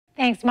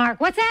Thanks, Mark.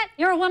 What's that?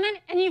 You're a woman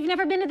and you've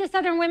never been to the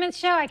Southern Women's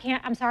Show?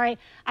 I'm sorry.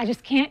 I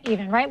just can't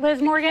even. Right,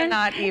 Liz Morgan?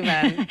 Not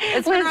even.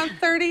 It's been around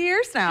 30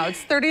 years now.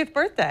 It's 30th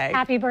birthday.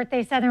 Happy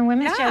birthday, Southern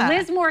Women's Show.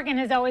 Liz Morgan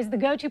is always the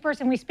go-to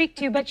person we speak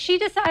to, but she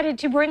decided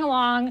to bring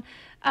along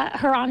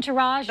her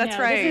entourage. That's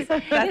right.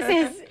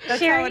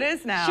 That's how it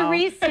is now.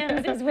 Cherie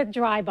Sims is with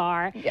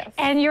DryBar. Yes.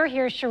 And you're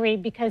here, Cherie,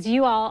 because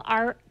you all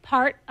are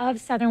part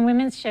of Southern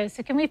Women's Show.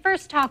 So can we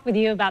first talk with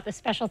you about the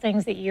special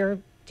things that you're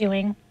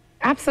doing?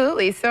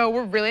 Absolutely. So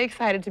we're really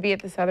excited to be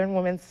at the Southern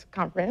Women's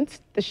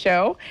Conference, the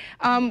show.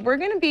 We're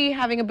going to be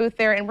having a booth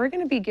there, and we're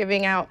going to be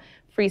giving out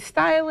free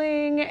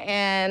styling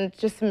and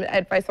just some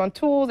advice on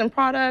tools and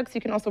products.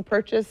 You can also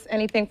purchase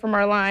anything from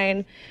our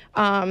line.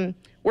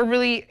 We're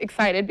really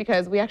excited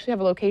because we actually have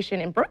a location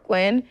in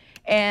Brooklyn,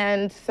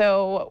 and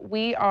so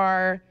we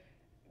are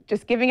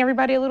just giving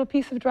everybody a little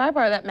piece of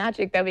DryBar, that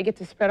magic that we get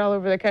to spread all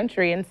over the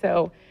country. And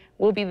so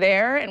we'll be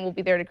there, and we'll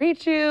be there to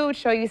greet you,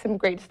 show you some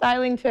great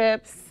styling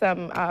tips,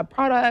 some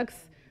products,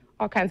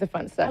 all kinds of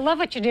fun stuff. I love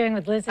what you're doing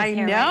with Liz's hair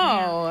right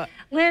now.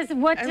 Liz,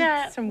 what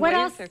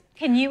else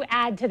can you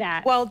add to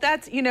that? Well,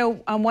 that's,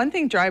 one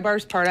thing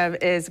DryBar's part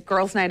of is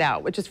Girls Night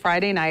Out, which is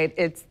Friday night.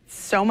 It's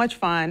so much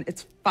fun.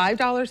 It's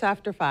 $5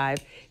 after 5.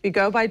 If you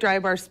go by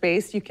DryBar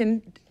Space, you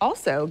can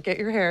also get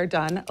your hair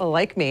done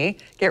like me.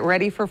 Get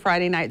ready for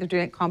Friday night. They're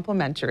doing it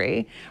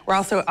complimentary. We're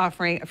also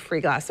offering a free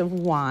glass of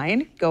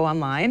wine. Go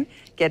online,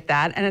 get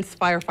that, and it's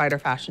Firefighter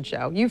Fashion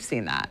Show. You've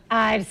seen that.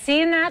 I've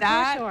seen that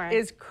for sure. That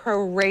is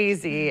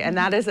crazy, and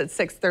that is at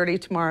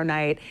 6:30 tomorrow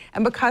night.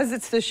 And because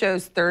it's the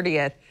show's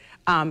 30th,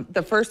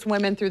 the first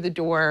women through the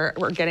door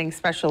were getting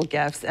special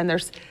gifts, and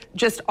there's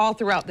just all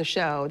throughout the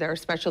show, there are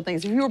special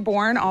things. If you were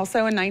born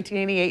also in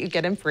 1988, you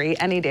get them free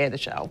any day of the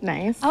show.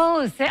 Nice.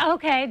 Oh, so,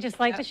 okay, just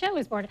like the show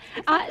was born.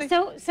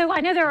 So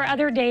I know there are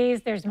other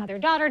days. There's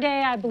Mother-Daughter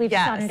Day, I believe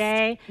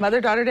Sunday.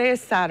 Mother-Daughter Day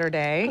is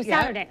Saturday. Oh,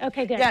 Saturday.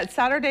 Okay, good. Yeah, it's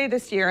Saturday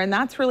this year, and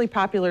that's really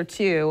popular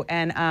too.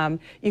 And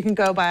you can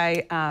go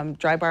by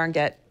DryBar and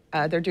get,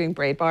 they're doing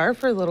braid bar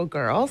for little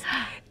girls.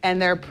 And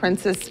their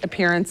princess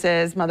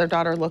appearances,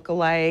 mother-daughter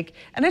look-alike.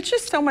 And it's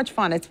just so much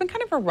fun. It's been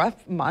kind of a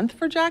rough month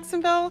for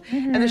Jacksonville.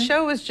 And the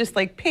show is just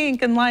like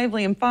pink and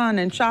lively and fun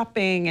and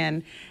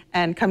shopping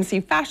and come see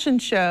fashion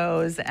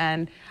shows.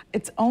 And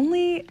it's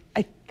only,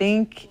 I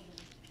think,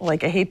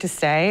 like I hate to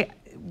say,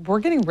 we're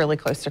getting really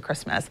close to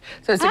Christmas.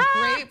 So it's a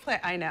great place,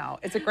 I know,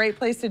 it's a great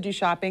place to do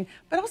shopping,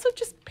 but also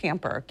just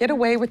pamper. Get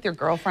away with your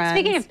girlfriends.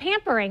 Speaking of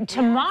pampering,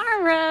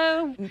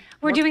 tomorrow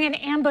we're doing an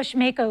ambush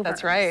makeover.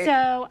 That's right.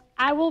 So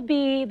I will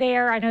be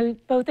there. I know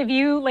both of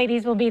you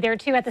ladies will be there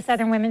too at the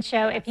Southern Women's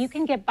Show. If you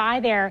can get by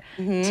there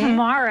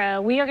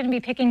tomorrow, we are going to be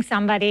picking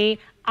somebody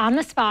on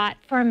the spot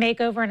for a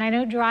makeover. And I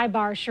know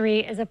DryBar,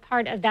 Cherie, is a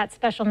part of that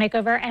special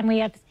makeover. And we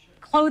have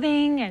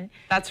clothing and...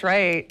 That's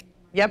right.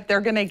 Yep,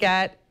 they're going to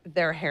get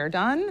their hair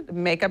done,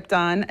 makeup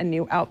done, a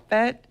new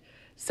outfit.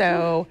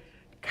 So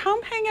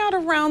come hang out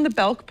around the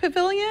Belk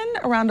Pavilion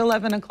around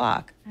 11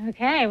 o'clock.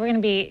 Okay, we're going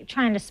to be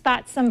trying to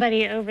spot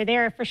somebody over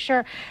there for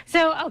sure.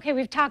 So, okay,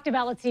 we've talked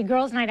about, let's see,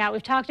 Girls Night Out.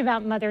 We've talked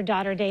about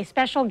Mother-Daughter Day.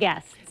 Special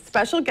guests.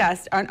 Special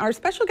guest. Our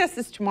special guest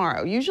is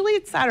tomorrow. Usually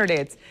it's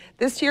Saturday.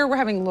 This year we're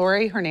having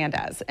Lori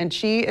Hernandez, and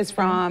she is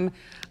from...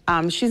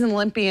 she's an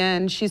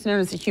Olympian. She's known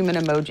as a human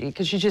emoji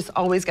because she's just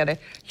always got a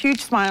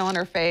huge smile on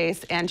her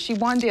face. And she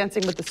won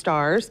Dancing with the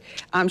Stars.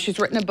 She's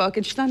written a book,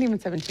 and she's not even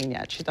 17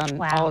 yet. She's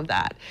done all of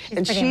that.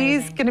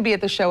 She's going to be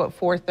at the show at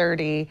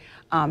 4:30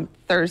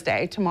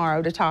 Thursday,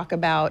 tomorrow, to talk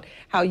about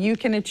how you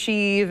can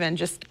achieve and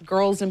just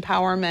girls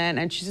empowerment.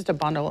 And she's just a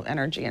bundle of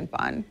energy and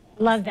fun.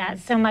 Love that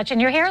so much. And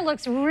your hair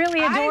looks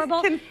really adorable.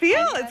 I can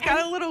feel it's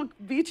got a little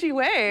beachy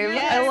wave.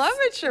 Yes. I love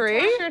it, Cherie.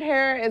 Textured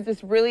hair is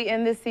just really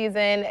in this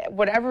season.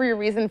 Whatever your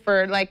reason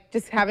for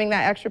just having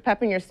that extra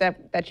pep in your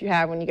step that you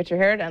have when you get your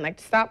hair done, like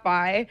stop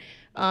by,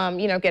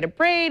 get a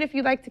braid if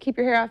you like to keep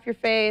your hair off your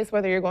face,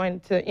 whether you're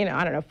going to,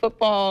 I don't know,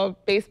 football,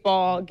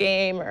 baseball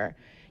game, or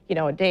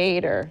a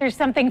date, or... There's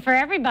something for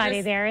everybody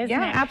there, isn't it?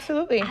 Yeah,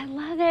 absolutely. I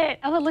love it.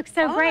 Oh, it looks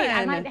so great.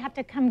 I might have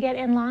to come get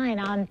in line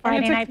on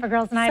Friday night for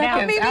Girls Night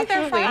Out. Maybe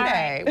there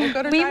Friday. We'll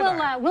go to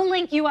DryBar. We'll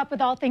link you up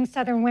with all things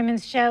Southern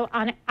Women's Show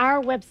on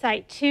our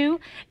website, too.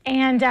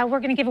 And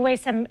we're going to give away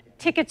some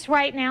tickets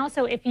right now.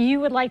 So if you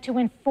would like to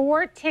win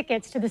 4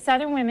 tickets to the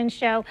Southern Women's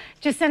Show,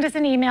 just send us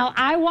an email.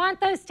 I want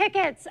those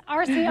tickets.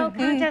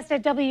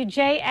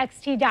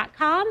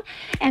 RCLcontest@WJXT.com.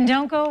 And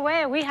don't go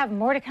away. We have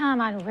more to come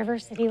on River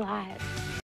City Live.